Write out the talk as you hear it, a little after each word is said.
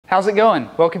How's it going?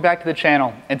 Welcome back to the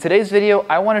channel. In today's video,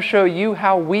 I want to show you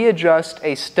how we adjust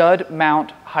a stud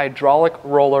mount hydraulic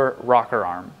roller rocker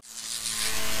arm.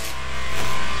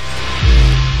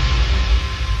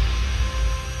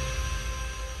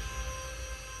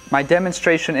 My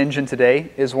demonstration engine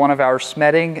today is one of our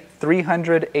Smeding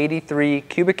 383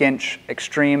 cubic inch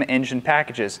extreme engine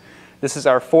packages. This is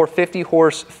our 450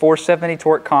 horse, 470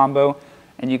 torque combo,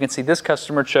 and you can see this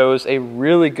customer chose a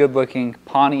really good looking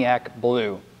Pontiac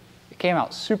blue. Came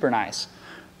out super nice.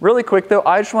 Really quick though,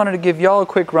 I just wanted to give y'all a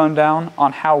quick rundown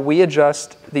on how we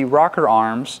adjust the rocker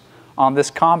arms on this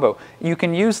combo. You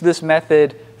can use this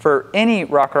method for any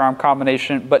rocker arm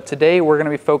combination, but today we're going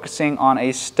to be focusing on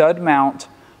a stud mount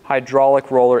hydraulic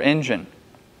roller engine.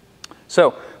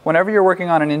 So whenever you're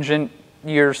working on an engine,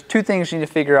 there's two things you need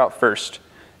to figure out first.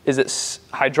 Is it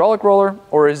hydraulic roller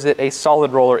or is it a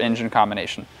solid roller engine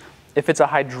combination? If it's a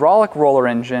hydraulic roller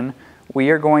engine, we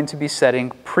are going to be setting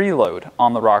preload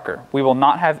on the rocker. We will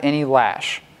not have any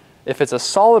lash. If it's a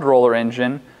solid roller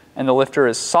engine and the lifter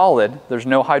is solid, there's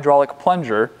no hydraulic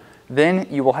plunger, then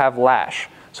you will have lash.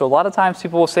 So a lot of times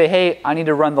people will say, hey, I need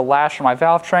to run the lash on my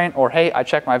valve train, or hey, I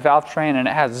checked my valve train and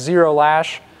it has zero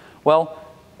lash. Well,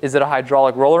 is it a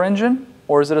hydraulic roller engine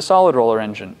or is it a solid roller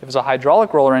engine? If it's a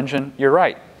hydraulic roller engine, you're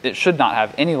right. It should not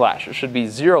have any lash. It should be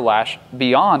zero lash,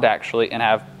 beyond actually, and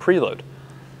have preload.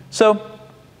 So,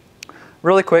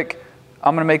 really quick,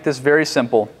 I'm going to make this very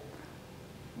simple.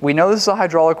 We know this is a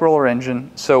hydraulic roller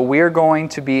engine, so we are going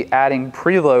to be adding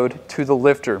preload to the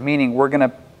lifter, meaning we're going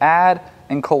to add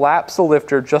and collapse the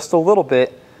lifter just a little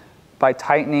bit by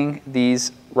tightening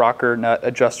these rocker nut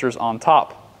adjusters on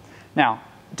top. Now,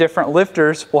 different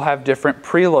lifters will have different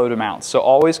preload amounts, so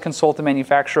always consult the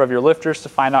manufacturer of your lifters to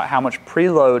find out how much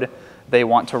preload they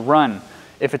want to run.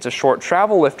 If it's a short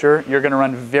travel lifter, you're going to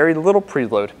run very little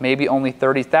preload, maybe only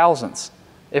 30 thousandths.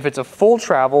 If it's a full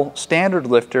travel standard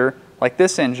lifter, like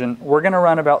this engine, we're going to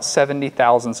run about 70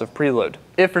 thousandths of preload.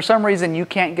 If for some reason you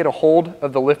can't get a hold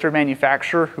of the lifter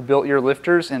manufacturer who built your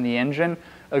lifters and the engine,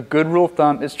 a good rule of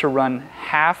thumb is to run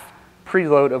half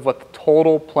preload of what the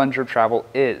total plunger travel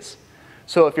is.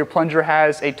 So if your plunger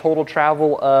has a total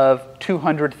travel of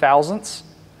 200 thousandths,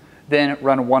 then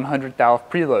run 100 thou of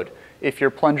preload. If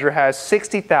your plunger has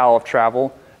 60 thou of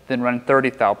travel, then run 30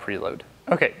 thou preload.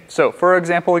 Okay, so for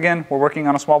example again, we're working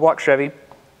on a small block Chevy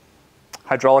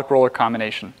hydraulic roller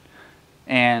combination.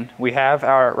 And we have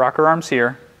our rocker arms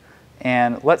here.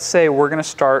 And let's say we're going to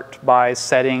start by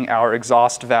setting our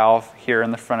exhaust valve here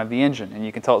in the front of the engine. And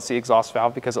you can tell it's the exhaust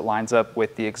valve because it lines up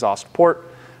with the exhaust port.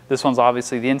 This one's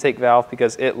obviously the intake valve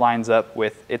because it lines up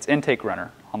with its intake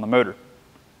runner on the motor.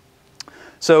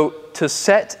 So to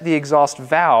set the exhaust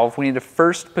valve, we need to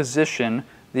first position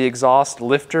the exhaust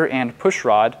lifter and push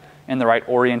rod in the right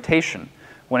orientation.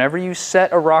 Whenever you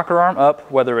set a rocker arm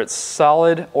up, whether it's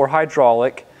solid or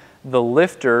hydraulic, the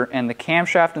lifter and the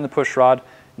camshaft and the push rod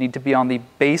need to be on the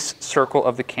base circle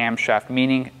of the camshaft,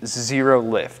 meaning zero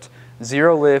lift.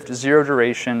 Zero lift, zero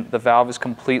duration, the valve is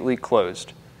completely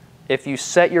closed. If you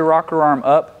set your rocker arm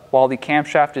up while the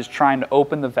camshaft is trying to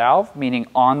open the valve, meaning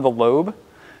on the lobe,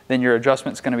 then your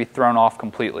adjustment's going to be thrown off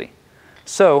completely.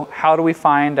 So how do we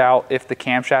find out if the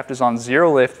camshaft is on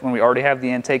zero lift when we already have the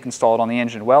intake installed on the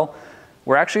engine? Well,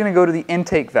 we're actually going to go to the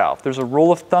intake valve. There's a rule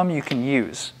of thumb you can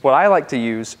use. What I like to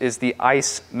use is the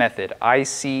I.C.E. method,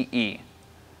 I.C.E.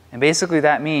 And basically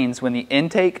that means when the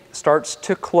intake starts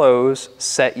to close,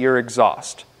 set your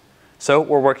exhaust. So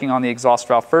we're working on the exhaust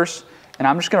valve first, and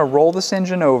I'm just going to roll this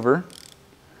engine over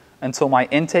until my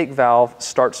intake valve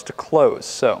starts to close.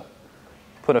 So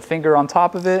put a finger on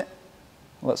top of it.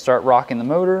 Let's start rocking the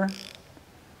motor.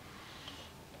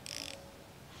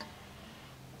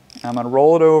 I'm going to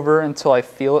roll it over until I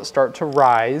feel it start to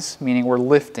rise, meaning we're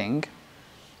lifting.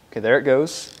 Okay, there it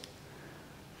goes.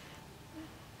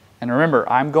 And remember,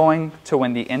 I'm going to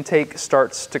when the intake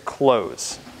starts to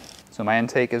close. So my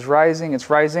intake is rising, it's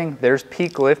rising. There's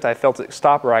peak lift. I felt it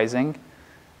stop rising.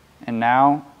 And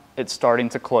now it's starting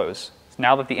to close.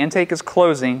 Now that the intake is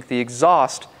closing, the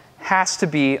exhaust has to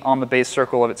be on the base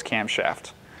circle of its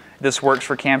camshaft. This works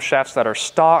for camshafts that are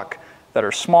stock, that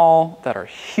are small, that are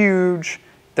huge.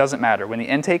 Doesn't matter. When the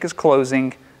intake is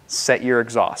closing, set your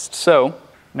exhaust. So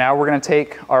now we're going to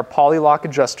take our poly lock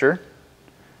adjuster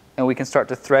and we can start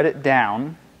to thread it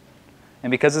down. And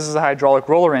because this is a hydraulic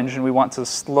roller engine, we want to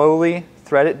slowly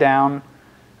thread it down.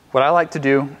 What I like to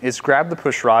do is grab the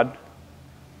push rod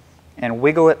and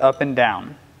wiggle it up and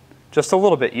down. Just a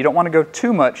little bit. You don't want to go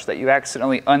too much that you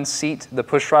accidentally unseat the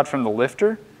push rod from the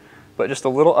lifter, but just a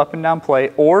little up and down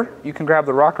play, or you can grab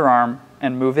the rocker arm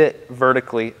and move it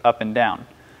vertically up and down.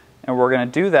 And we're going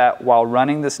to do that while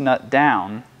running this nut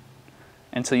down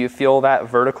until you feel that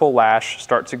vertical lash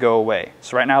start to go away.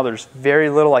 So right now there's very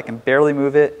little, I can barely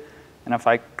move it, and if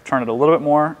I turn it a little bit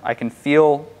more, I can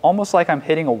feel almost like I'm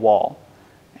hitting a wall.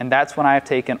 And that's when I have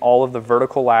taken all of the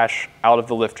vertical lash out of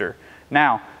the lifter.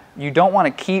 Now, you don't want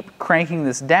to keep cranking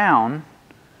this down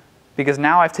because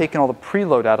now I've taken all the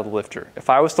preload out of the lifter. If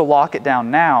I was to lock it down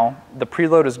now, the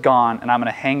preload is gone and I'm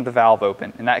going to hang the valve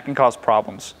open, and that can cause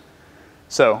problems.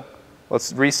 So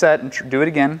let's reset and do it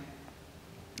again.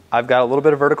 I've got a little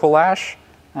bit of vertical lash,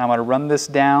 and I'm going to run this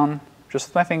down just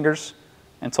with my fingers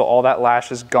until all that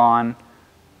lash is gone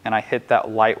and I hit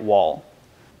that light wall.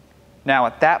 Now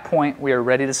at that point, we are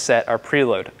ready to set our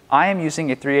preload. I am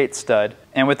using a 3/8 stud,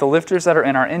 and with the lifters that are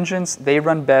in our engines, they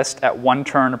run best at 1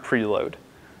 turn of preload.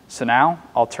 So now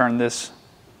I'll turn this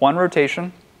 1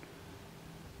 rotation,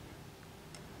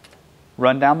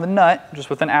 run down the nut just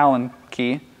with an Allen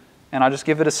key, and I'll just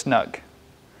give it a snug.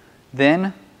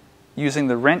 Then, using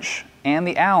the wrench and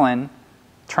the Allen,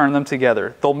 turn them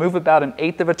together. They'll move about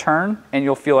 1/8 of a turn and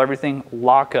you'll feel everything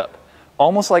lock up,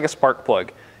 almost like a spark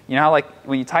plug. You know how like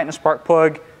when you tighten a spark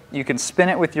plug, you can spin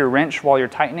it with your wrench while you're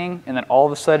tightening and then all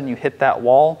of a sudden you hit that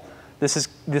wall? This is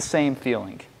the same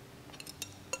feeling.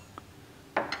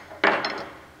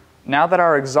 Now that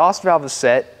our exhaust valve is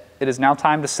set, it is now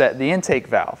time to set the intake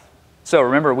valve. So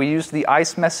remember, we used the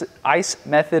ICE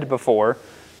method before.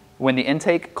 When the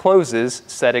intake closes,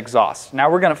 set exhaust. Now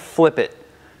we're going to flip it.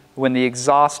 When the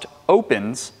exhaust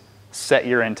opens, set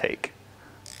your intake.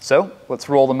 So let's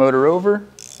roll the motor over.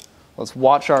 Let's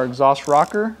watch our exhaust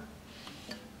rocker.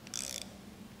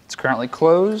 It's currently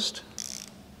closed.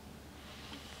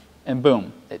 And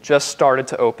boom, it just started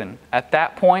to open. At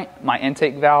that point, my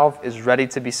intake valve is ready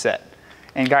to be set.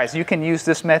 And guys, you can use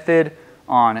this method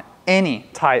on any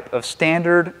type of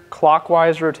standard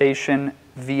clockwise rotation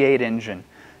V8 engine.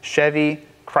 Chevy,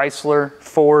 Chrysler,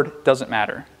 Ford, doesn't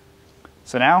matter.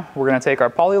 So now we're going to take our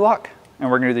poly lock and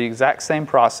we're going to do the exact same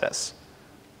process.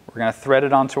 We're going to thread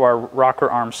it onto our rocker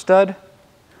arm stud,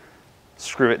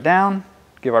 screw it down,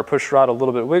 give our push rod a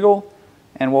little bit of wiggle,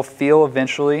 and we'll feel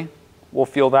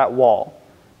that wall.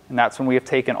 And that's when we have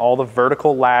taken all the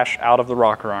vertical lash out of the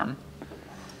rocker arm.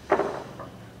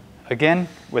 Again,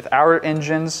 with our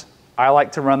engines, I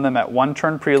like to run them at 1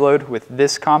 turn preload with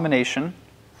this combination.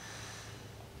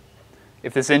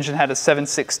 If this engine had a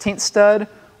 7/16 stud,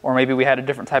 or maybe we had a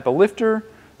different type of lifter,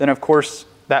 then of course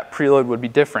that preload would be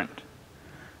different.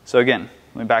 So again,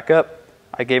 let me back up.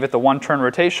 I gave it the 1 turn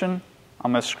rotation.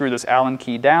 I'm going to screw this Allen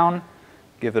key down,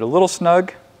 give it a little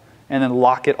snug, and then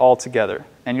lock it all together.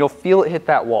 And you'll feel it hit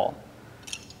that wall.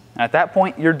 And at that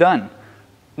point, you're done.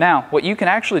 Now, what you can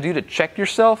actually do to check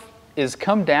yourself is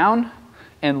come down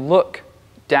and look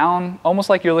down, almost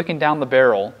like you're looking down the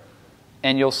barrel,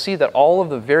 and you'll see that all of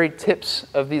the very tips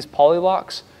of these poly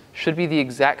locks should be the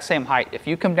exact same height. If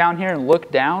you come down here and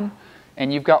look down,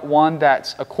 and you've got one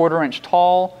that's a 1/4 inch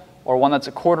tall, or one that's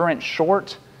a 1/4 inch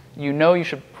short, you know you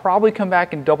should probably come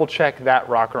back and double check that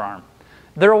rocker arm.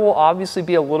 There will obviously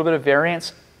be a little bit of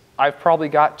variance. I've probably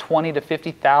got 20 to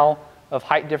 50 thou of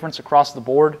height difference across the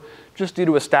board, just due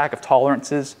to a stack of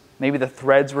tolerances. Maybe the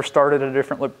threads were started at a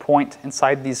different point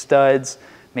inside these studs.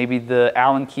 Maybe the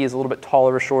Allen key is a little bit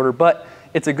taller or shorter, but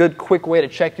it's a good quick way to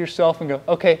check yourself and go,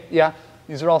 okay, yeah,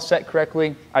 these are all set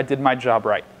correctly. I did my job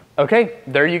right. Okay,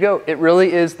 there you go. It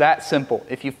really is that simple.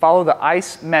 If you follow the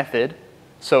ICE method,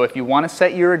 so if you want to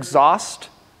set your exhaust,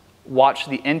 watch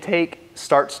the intake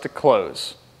starts to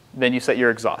close, then you set your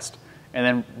exhaust. And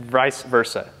then vice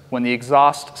versa. When the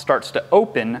exhaust starts to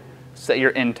open, set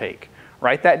your intake.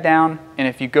 Write that down, and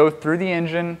if you go through the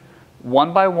engine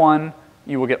one by one,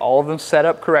 you will get all of them set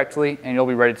up correctly and you'll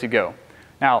be ready to go.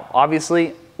 Now,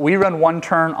 obviously, we run 1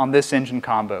 turn on this engine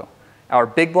combo. Our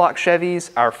big block Chevys,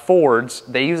 our Fords,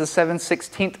 they use a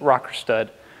 7/16 rocker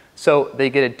stud, so they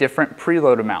get a different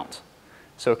preload amount.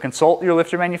 So consult your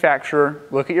lifter manufacturer,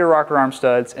 look at your rocker arm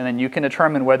studs, and then you can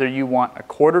determine whether you want a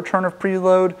 1/4 turn of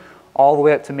preload all the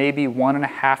way up to maybe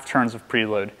 1.5 turns of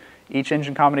preload. Each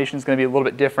engine combination is going to be a little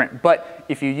bit different, but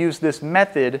if you use this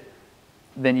method,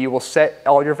 then you will set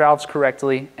all your valves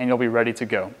correctly and you'll be ready to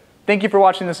go. Thank you for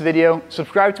watching this video.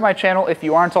 Subscribe to my channel if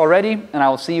you aren't already, and I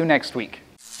will see you next week.